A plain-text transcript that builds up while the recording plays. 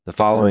The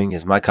following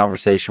is my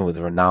conversation with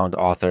renowned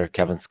author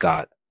Kevin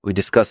Scott. We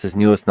discuss his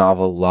newest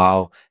novel,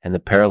 Lough, and the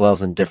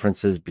parallels and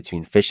differences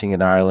between fishing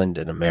in Ireland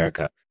and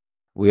America.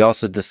 We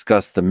also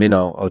discuss the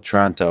minnow,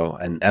 Otranto,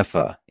 and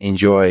ephah.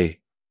 Enjoy.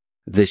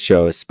 This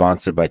show is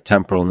sponsored by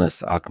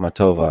Temporalness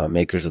Akhmatova,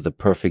 makers of the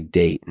perfect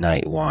date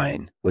night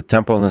wine. With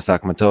Temporalness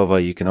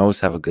Akhmatova, you can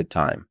always have a good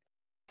time.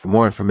 For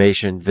more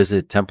information,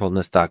 visit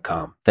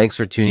temporalness.com. Thanks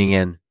for tuning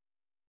in.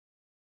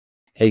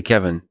 Hey,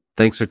 Kevin,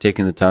 thanks for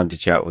taking the time to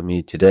chat with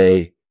me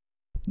today.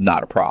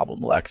 Not a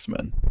problem,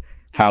 Lexman.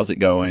 How's it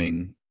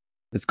going?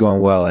 It's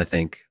going well, I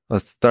think.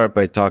 Let's start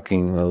by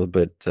talking a little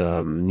bit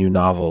new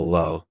novel,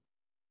 Lough.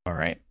 All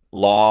right.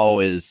 Lough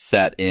is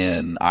set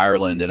in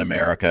Ireland and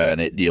America,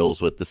 and it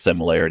deals with the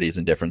similarities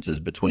and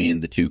differences between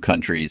the two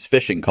countries'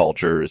 fishing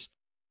cultures.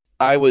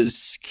 I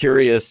was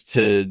curious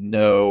to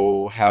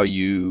know how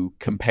you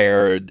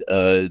compared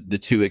the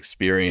two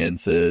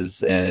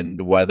experiences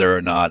and whether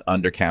or not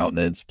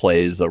undercountenance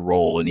plays a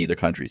role in either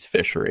country's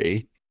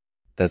fishery.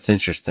 That's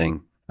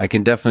interesting. I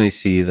can definitely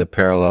see the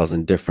parallels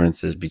and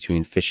differences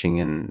between fishing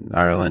in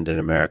Ireland and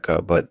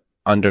America, but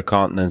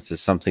undercontinence is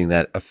something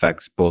that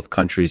affects both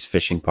countries'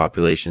 fishing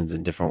populations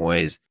in different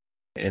ways.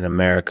 In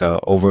America,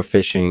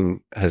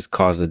 overfishing has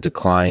caused a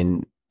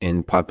decline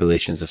in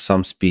populations of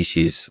some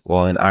species,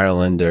 while in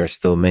Ireland there are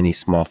still many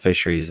small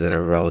fisheries that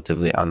are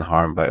relatively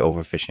unharmed by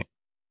overfishing.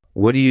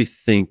 What do you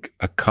think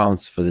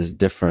accounts for this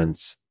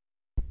difference?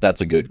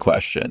 That's a good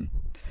question.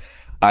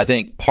 I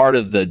think part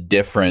of the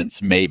difference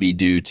may be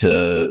due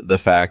to the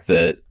fact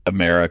that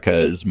America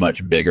is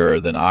much bigger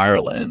than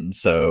Ireland,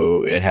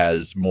 so it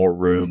has more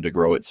room to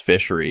grow its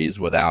fisheries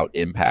without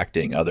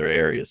impacting other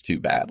areas too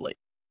badly.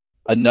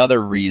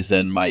 Another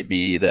reason might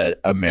be that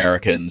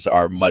Americans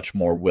are much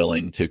more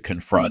willing to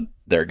confront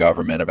their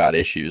government about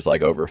issues like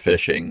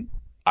overfishing.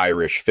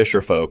 Irish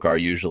fisherfolk are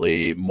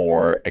usually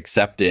more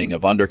accepting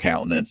of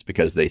undercountenance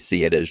because they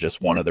see it as just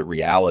one of the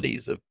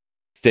realities of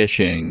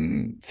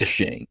fishing.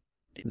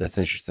 That's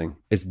interesting.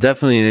 It's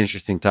definitely an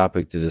interesting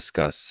topic to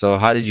discuss. So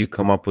how did you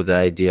come up with the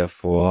idea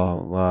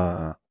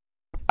for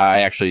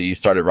I actually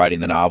started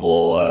writing the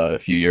novel a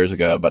few years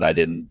ago, but I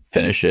didn't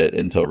finish it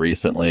until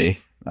recently.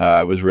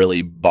 I was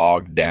really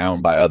bogged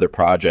down by other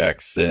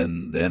projects,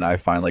 and then I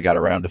finally got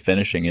around to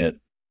finishing it.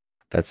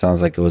 That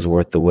sounds like it was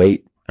worth the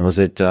wait. And was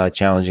it a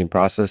challenging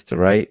process to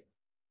write?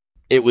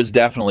 It was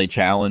definitely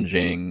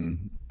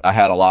challenging. I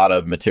had a lot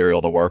of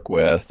material to work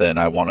with, and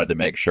I wanted to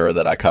make sure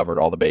that I covered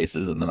all the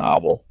bases in the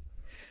novel.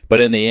 But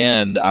in the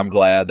end, I'm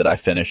glad that I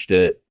finished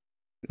it.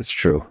 It's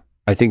true.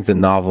 I think the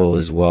novel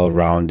is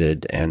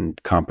well-rounded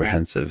and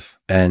comprehensive.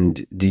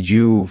 And did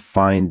you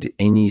find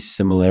any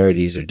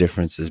similarities or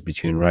differences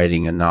between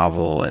writing a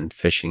novel and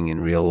fishing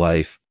in real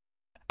life?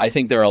 I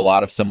think there are a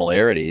lot of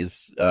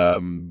similarities.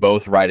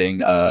 Both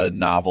writing a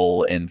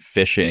novel and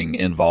fishing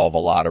involve a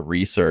lot of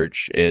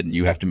research, and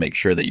you have to make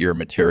sure that your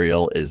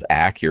material is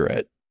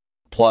accurate.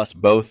 Plus,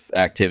 both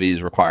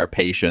activities require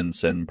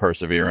patience and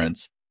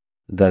perseverance.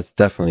 That's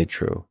definitely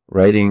true.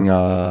 Writing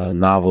a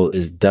novel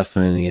is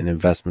definitely an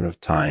investment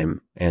of time,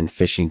 and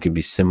fishing could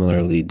be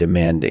similarly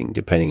demanding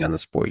depending on the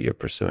sport you're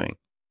pursuing.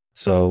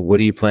 So, what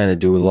do you plan to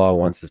do with Lough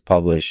once it's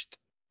published?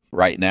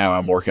 Right now,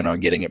 I'm working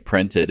on getting it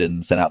printed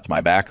and sent out to my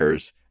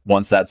backers.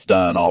 Once that's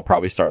done, I'll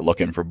probably start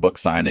looking for book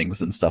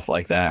signings and stuff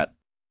like that.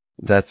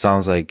 That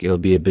sounds like it'll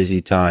be a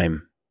busy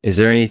time. Is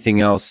there anything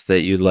else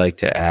that you'd like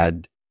to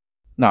add?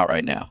 Not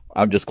right now.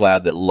 I'm just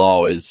glad that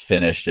Lough is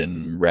finished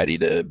and ready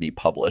to be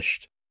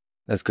published.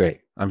 That's great.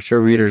 I'm sure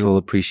readers will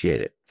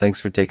appreciate it.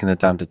 Thanks for taking the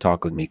time to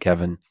talk with me,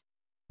 Kevin.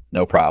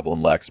 No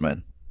problem,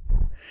 Lexman.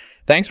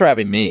 Thanks for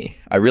having me.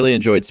 I really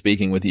enjoyed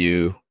speaking with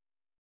you.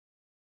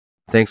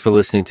 Thanks for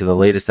listening to the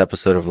latest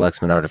episode of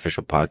Lexman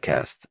Artificial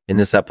Podcast. In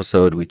this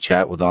episode, we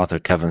chat with author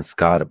Kevin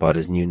Scott about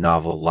his new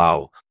novel,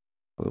 Lough.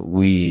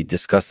 We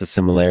discuss the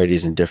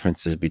similarities and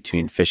differences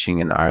between fishing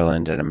in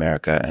Ireland and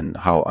America and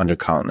how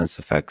undercountenance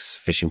affects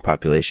fishing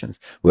populations.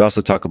 We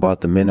also talk about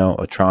the minnow,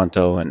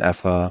 Otranto, and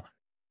ephah.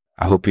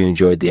 I hope you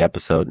enjoyed the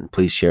episode, and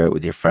please share it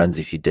with your friends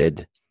if you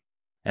did.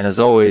 And as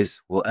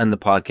always, we'll end the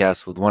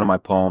podcast with one of my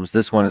poems.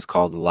 This one is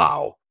called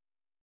Lough.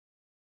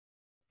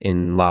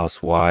 In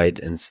Lough's wide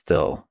and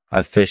still,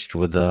 I fished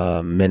with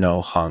a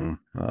minnow hung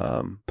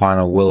upon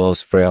a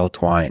willow's frail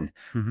twine,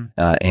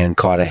 and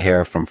caught a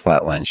hare from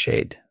flatland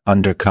shade.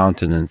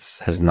 Undercountenance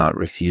has not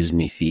refused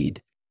me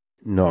feed,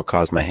 nor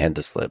caused my hand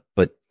to slip.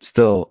 But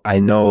still, I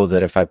know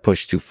that if I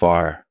push too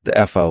far, the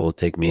ephah will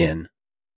take me in.